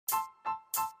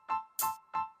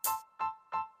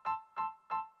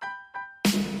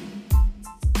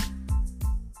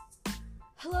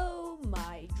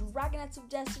Planets of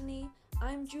Destiny.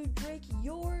 I'm Jude Drake,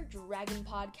 your dragon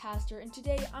podcaster, and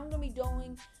today I'm going to be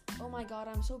doing, oh my god,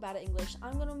 I'm so bad at English,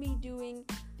 I'm going to be doing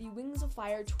the Wings of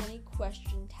Fire 20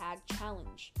 question tag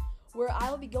challenge, where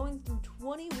I will be going through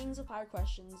 20 Wings of Fire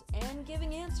questions and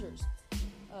giving answers.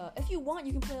 If you want,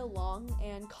 you can play along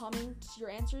and comment your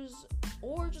answers,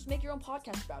 or just make your own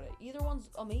podcast about it. Either one's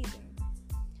amazing.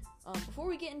 Before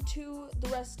we get into the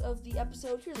rest of the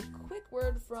episode, here's a quick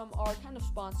word from our kind of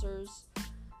sponsors,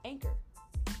 Anchor.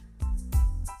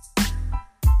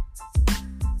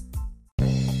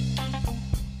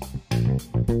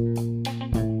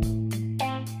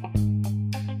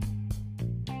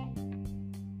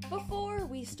 Before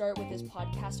we start with this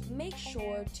podcast, make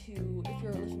sure to, if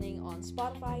you're listening on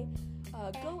Spotify,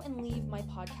 go and leave my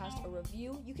podcast a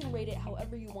review. You can rate it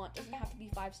however you want. It doesn't have to be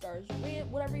 5 stars. Rate it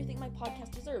whatever you think my podcast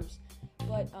deserves.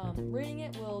 But rating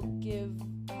it will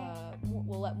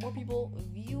will let more people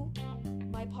view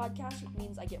my podcast, which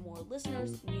means I get more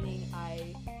listeners, meaning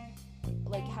I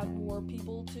have more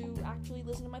people to actually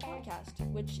listen to my podcast,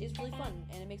 which is really fun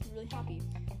and it makes me really happy.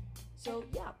 So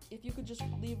yeah, if you could just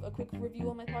leave a quick review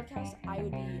on my podcast, I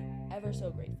would be ever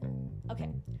so grateful. Okay,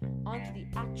 on to the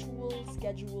actual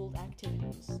scheduled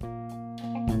activities.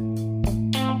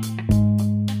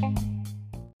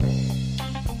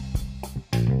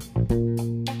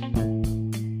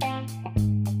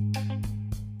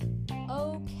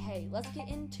 Okay, let's get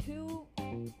into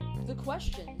the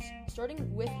questions,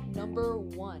 starting with number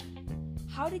 1.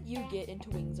 How did you get into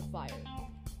Wings of Fire?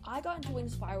 I got into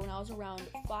Wings of Fire when I was around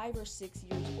 5 or 6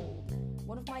 years old.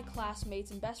 One of my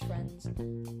classmates and best friends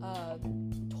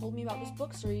told me about this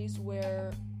book series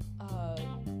where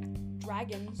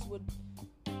dragons would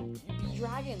be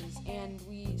dragons, and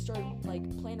we started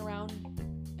playing around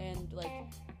and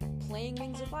playing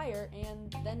Wings of Fire,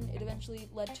 and then it eventually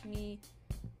led to me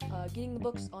getting the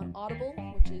books on Audible,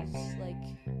 which is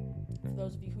for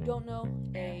those of you who don't know,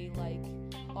 a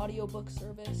audiobook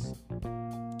service.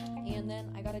 And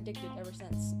then I got addicted ever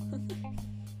since.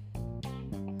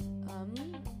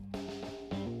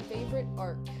 Favorite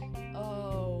arc.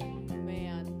 Oh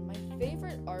man, my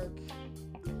favorite arc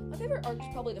is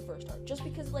probably the first arc, just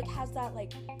because it has that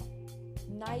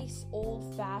nice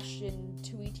old-fashioned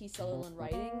 2ET Sutherland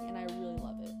writing, and I really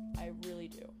love it. I really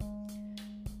do.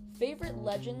 Favorite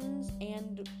Legends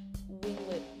and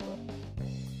Winglet book.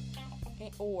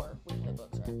 Or Winglet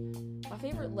book, sorry. My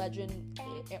favorite Legend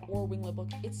or Winglet book,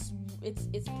 it's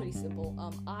pretty simple.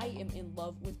 I am in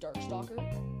love with Darkstalker.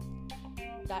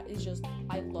 That is just,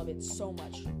 I love it so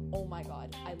much. Oh my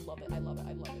god, I love it.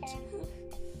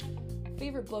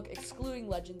 Favorite book excluding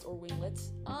Legends or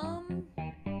Winglets? Oh,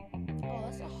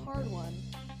 that's a hard one.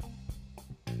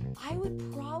 I would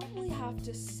probably have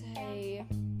to say,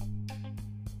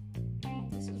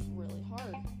 this is really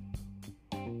hard.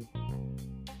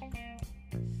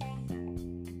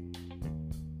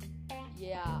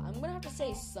 Yeah, I'm gonna have to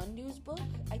say Sundu's book.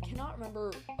 I cannot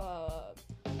remember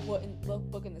what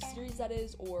book in the series that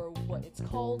is or what it's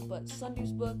called, but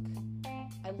Sundu's book,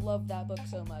 I love that book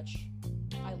so much.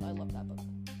 I love that book.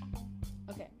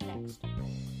 Okay, next.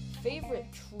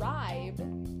 Favorite tribe,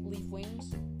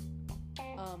 Leafwings.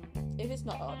 If it's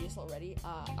not obvious already,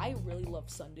 I really love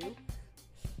Sundu.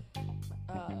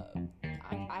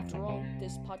 After all,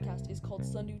 this podcast is called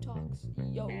Sundu Talks.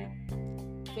 Yo.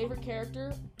 Favorite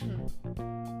character?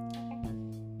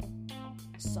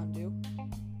 Sundu.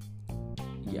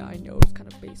 Yeah, I know, it's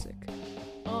kind of basic.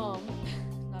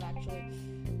 Not actually.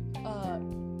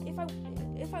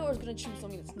 If I was gonna choose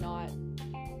something that's not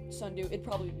Sundu, it'd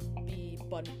probably be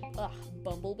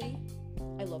Bumblebee.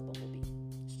 I love Bumblebee.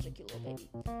 Such a cute little baby.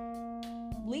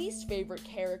 Least favorite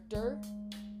character?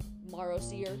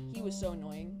 Marosier. He was so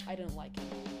annoying. I didn't like him.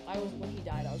 When he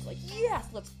died, I was like,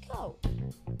 yes, let's go.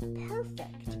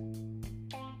 Perfect.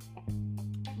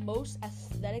 Most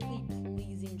aesthetically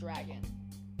pleasing dragon.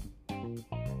 I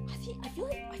feel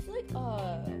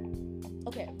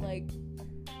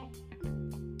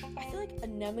like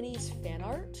Anemone's fan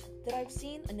art that I've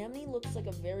seen. Anemone looks like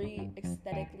a very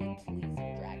aesthetically pleasing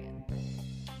dragon.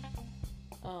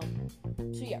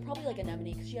 So yeah, probably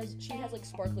Anemone, because she has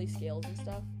sparkly scales and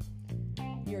stuff.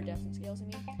 Iridescent scales, I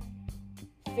mean.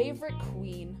 Favorite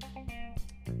queen?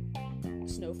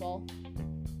 Snowfall.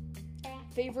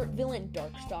 Favorite villain?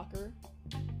 Darkstalker.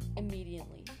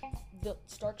 Immediately.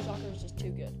 Darkstalker is just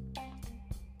too good.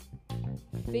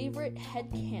 Favorite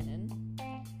headcanon?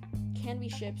 Can be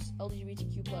ships,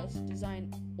 LGBTQ+,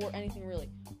 design, or anything really.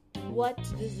 What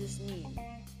does this mean?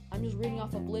 I'm just reading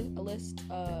off a list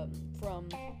from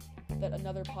that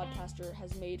another podcaster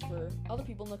has made for other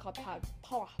people in the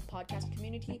podcast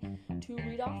community to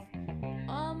read off.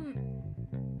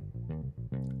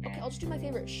 I'll just do my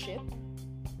favorite ship.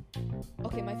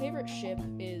 Okay, my favorite ship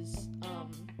is,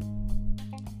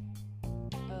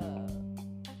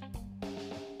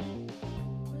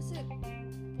 what is it?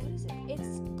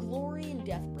 It's Glory and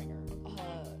Deathbringer.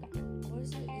 What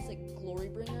is it? It's like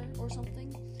Glorybringer or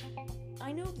something.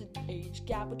 I know the age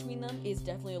gap between them is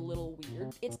definitely a little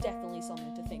weird. It's definitely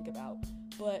something to think about,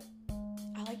 but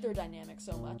I like their dynamic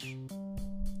so much.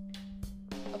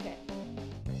 Okay.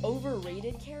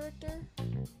 Overrated character?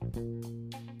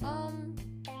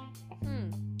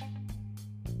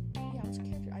 Yeah, what's a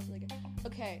character I feel like...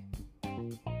 Okay.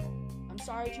 I'm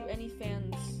sorry to any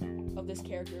fans of this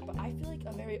character, but I feel like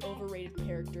a very overrated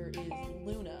character is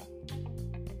Luna.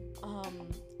 I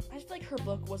just feel like her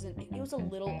book was a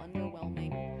little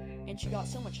underwhelming, and she got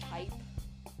so much hype.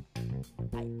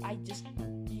 I feel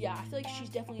like she's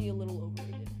definitely a little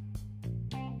overrated.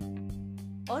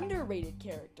 Underrated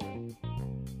character.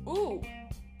 Ooh,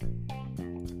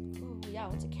 yeah,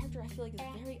 what's a character I feel like is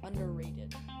very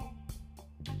underrated?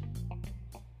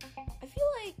 I feel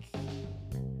like...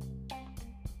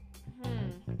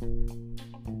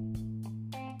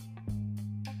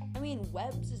 I mean,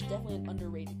 Webbs is definitely an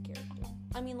underrated character.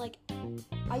 I mean, like,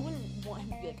 I wouldn't want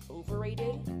him to be, like,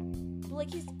 overrated, but,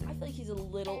 like, I feel like he's a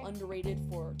little underrated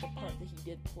for the part that he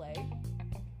did play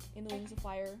in the Wings of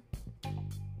Fire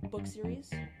book series.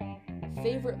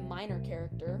 Favorite minor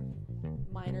character,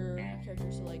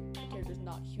 so, like, the character's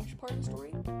not a huge part of the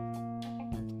story.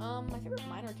 My favorite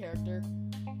minor character,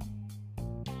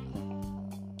 no,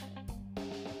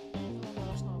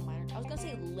 that's not a minor, I was gonna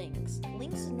say Lynx.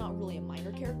 Lynx is not really a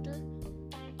minor character,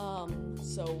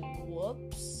 so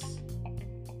whoops.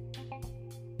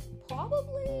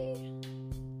 Probably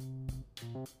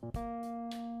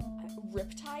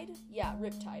Riptide? Yeah,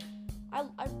 Riptide. I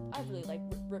really like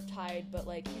Riptide, but,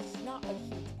 like, he's not a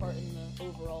huge part in the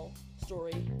overall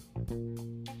story.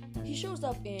 He shows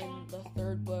up in the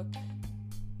third book,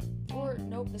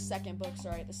 the second book,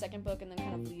 and then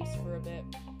kind of leaves for a bit.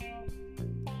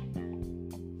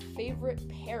 Favorite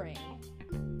pairing?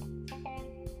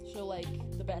 So, like,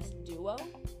 the best duo?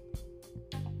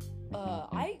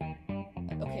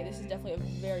 Okay, this is definitely a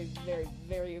very, very,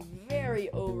 very, very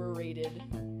overrated,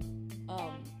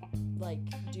 like,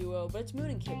 duo, but it's Moon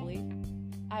and Kibley.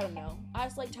 I don't know. I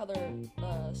just liked how their,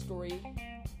 story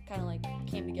kind of, like,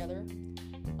 came together.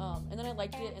 And then I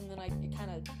liked it, and then I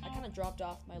kind of dropped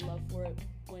off my love for it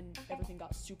when everything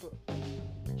got super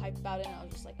hyped about it, and I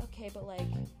was just like, okay, but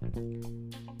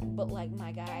like,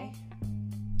 my guy.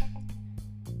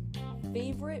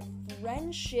 Favorite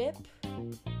friendship?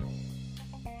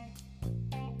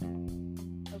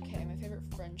 Okay, my favorite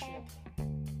friendship.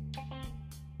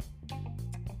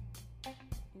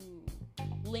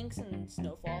 Lynx and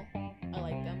Snowfall. I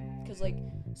like them because, like,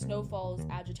 Snowfall is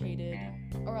agitated,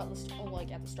 or at the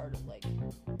start of, like,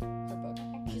 her book,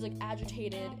 she's, like,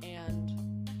 agitated and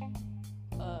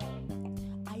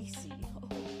icy.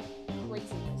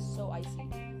 Craziness, so icy.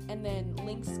 And then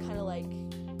Lynx is kind of like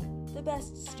the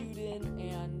best student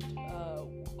and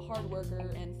hard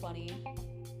worker and funny.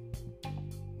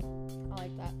 I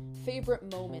like that. Favorite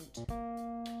moment.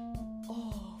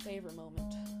 Oh, favorite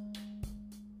moment.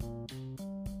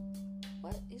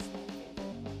 What is my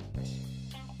favorite moment?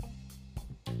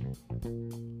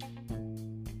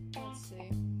 Let's see.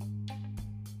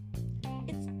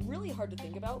 It's really hard to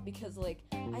think about because, like,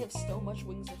 I have so much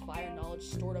Wings of Fire knowledge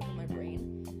stored up in my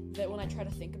brain that when I try to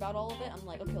think about all of it, I'm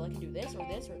like, okay, well, I can do this, or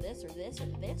this, or this, or this, or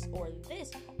this, or this.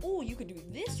 Oh, you could do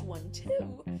this one,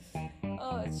 too.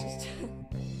 Oh, it's just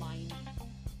mind.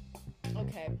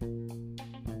 Okay.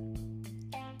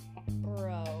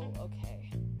 Bro, okay.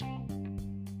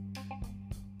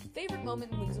 Favorite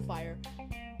moment in Wings of Fire.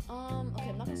 Okay,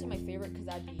 I'm not gonna say my favorite because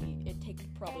it'd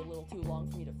take probably a little too long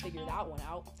for me to figure that one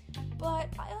out. But,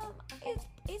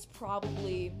 it's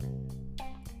probably,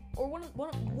 or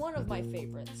one of my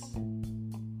favorites.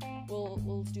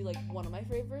 We'll do, like, one of my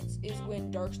favorites is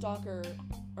when Darkstalker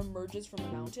emerges from the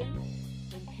mountain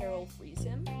when Peril frees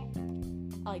him.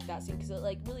 I like that scene because it,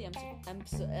 like, really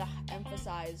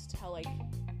emphasized how, like,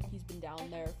 he's been down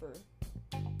there for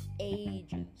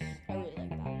ages. I really like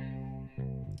that.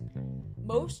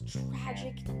 Most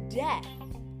tragic death.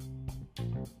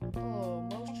 Oh,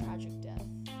 most tragic death.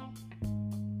 I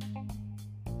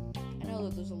know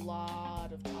that there's a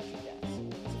lot of tragic deaths in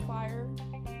Wings of Fire.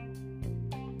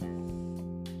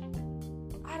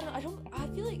 I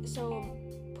feel like, so,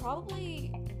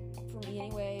 probably, for me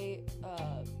anyway,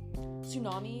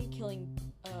 Tsunami killing,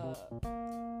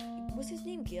 was his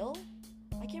name Gil?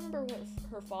 I can't remember what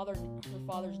her father's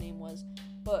name was,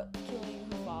 but killing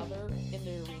her father in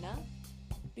the arena,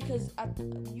 because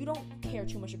you don't care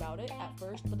too much about it at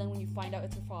first, but then when you find out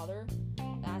it's her father,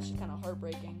 that's just kind of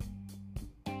heartbreaking.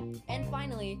 And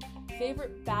finally,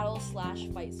 favorite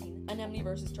battle/fight scene: Anemone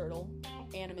versus Turtle,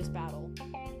 Animus battle.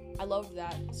 I loved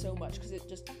that so much because it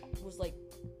just was like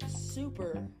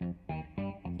super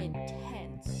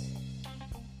intense,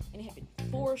 and it had been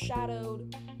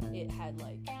foreshadowed. It had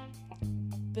like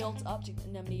built up to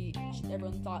Anemone.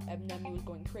 Everyone thought Anemone was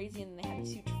going crazy, and then they had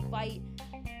this huge fight,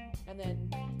 and then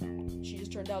she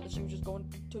just turned out that she was just going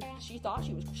to. She thought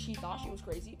she was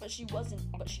crazy, but she wasn't.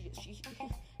 But she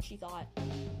thought.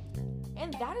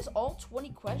 And that is all 20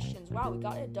 questions. Wow, we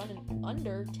got it done in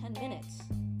under 10 minutes.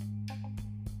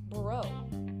 Bro,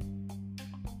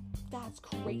 that's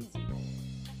crazy.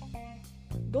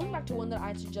 Going back to one that I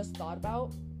actually just thought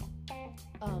about,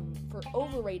 for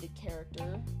overrated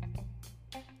character.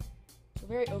 So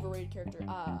very overrated character.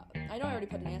 I know I already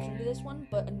put an answer into this one,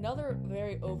 but another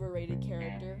very overrated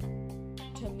character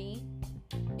to me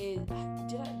is.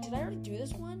 Did I already do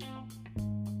this one?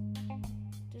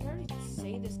 Did I already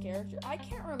say this character? I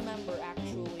can't remember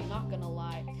actually. Not gonna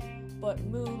lie, but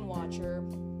Moonwatcher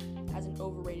as an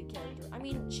overrated character. I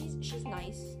mean, she's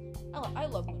nice. I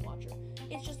love Moonwatcher.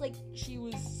 It's just like she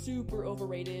was super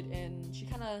overrated, and she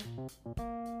kind of,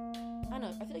 I don't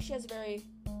know. I feel like she has a very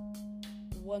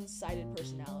one-sided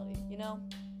personality, you know?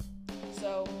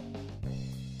 So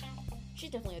she's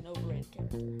definitely an overrated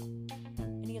character.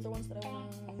 Any other ones that I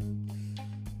want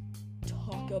to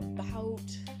talk about?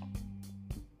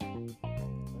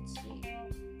 Let's see.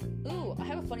 Ooh, I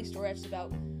have a funny story actually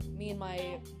about me and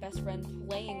my best friend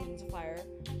playing Wings of Fire.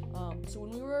 So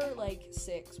when we were like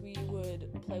 6, we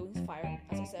would play Wings of Fire,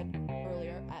 as I said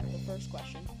earlier at the first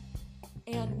question.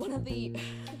 And one of the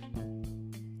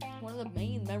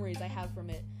main memories I have from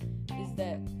it is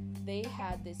that they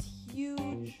had this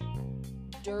huge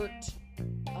dirt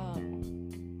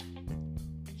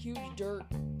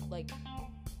like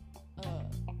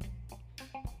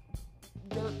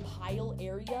dirt pile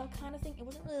area kind of thing. It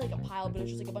wasn't really like a pile, but it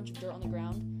was just like a bunch of dirt on the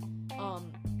ground.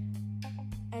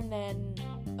 And then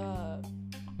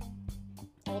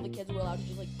all the kids were allowed to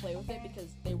just like play with it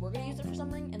because they were gonna use it for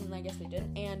something, and then I guess they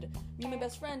didn't. And me and my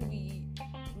best friend, we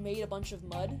made a bunch of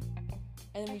mud,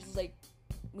 and then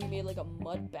we made like a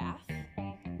mud bath,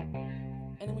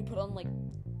 and then we put on like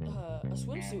a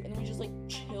swimsuit, and then we just like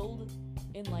chilled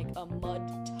in like a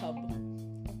mud tub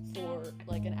for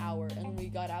like an hour, and then we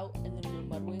got out, and then we were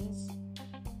Mudwings.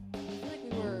 I feel like we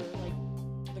were like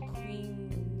the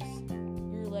queens.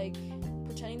 We were like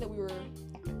pretending that we were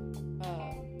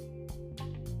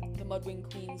the Mudwing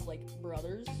Queen's like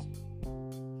brothers,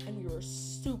 and we were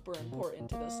super important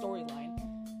to the storyline.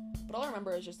 But all I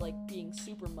remember is just like being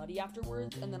super muddy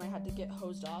afterwards, and then I had to get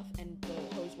hosed off, and the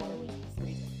hose water was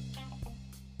freezing.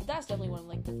 But that's definitely one of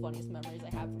like the funniest memories I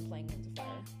have from playing Wings of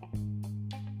Fire.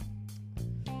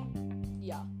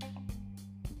 Yeah.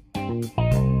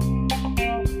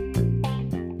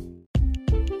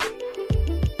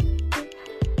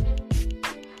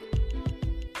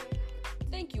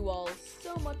 Thank you all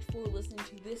so much for listening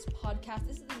to this podcast.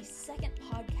 This is the second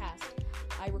podcast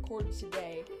I recorded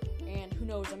today, and who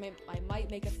knows, I might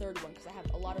make a third one because I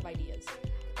have a lot of ideas.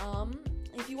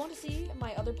 If you want to see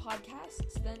my other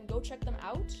podcasts, then go check them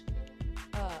out.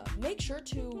 Make sure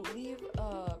to leave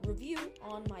a review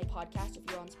on my podcast if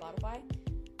you're on Spotify,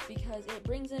 because it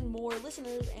brings in more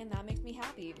listeners and that makes me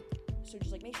happy. So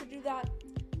just like make sure to do that.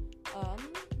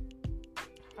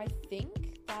 I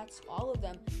think that's all of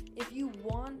them. If you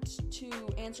want to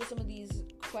answer some of these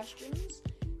questions,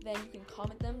 then you can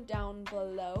comment them down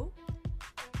below.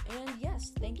 And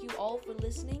yes, thank you all for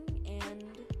listening, and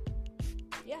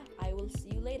yeah, I will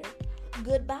see you later.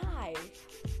 Goodbye!